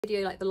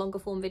video, like the longer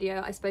form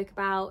video, I spoke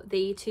about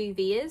the two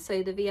vias,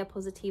 so the via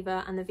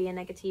positiva and the via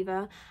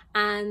negativa,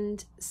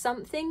 and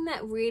something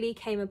that really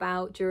came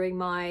about during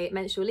my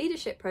menstrual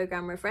leadership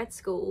program with Red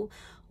School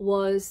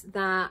was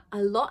that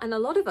a lot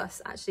of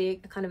us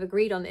actually kind of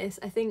agreed on this.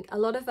 I think a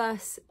lot of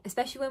us,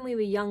 especially when we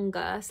were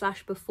younger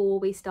 /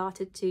 before we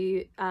started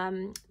to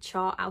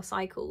chart our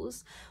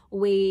cycles,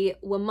 we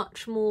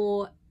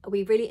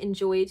really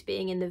enjoyed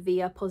being in the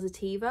via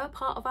positiva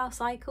part of our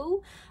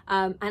cycle,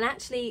 and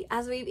actually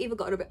as we've either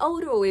gotten a bit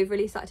older or we've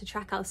really started to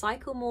track our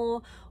cycle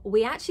more,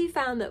 we actually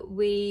found that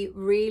we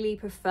really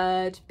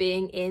preferred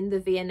being in the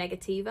via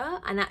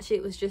negativa. And actually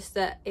it was just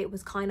that it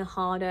was kind of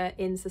harder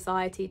in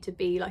society to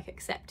be like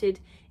accepted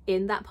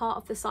in that part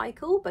of the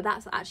cycle, but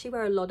that's actually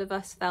where a lot of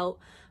us felt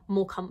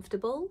more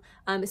comfortable,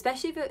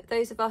 especially for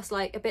those of us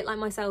like a bit like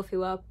myself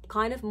who are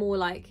kind of more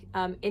like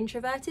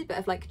introverted but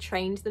have like I've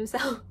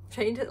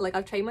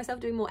trained myself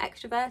to be more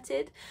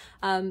extroverted.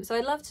 So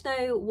I'd love to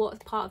know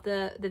what part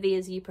of the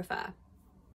vias you prefer.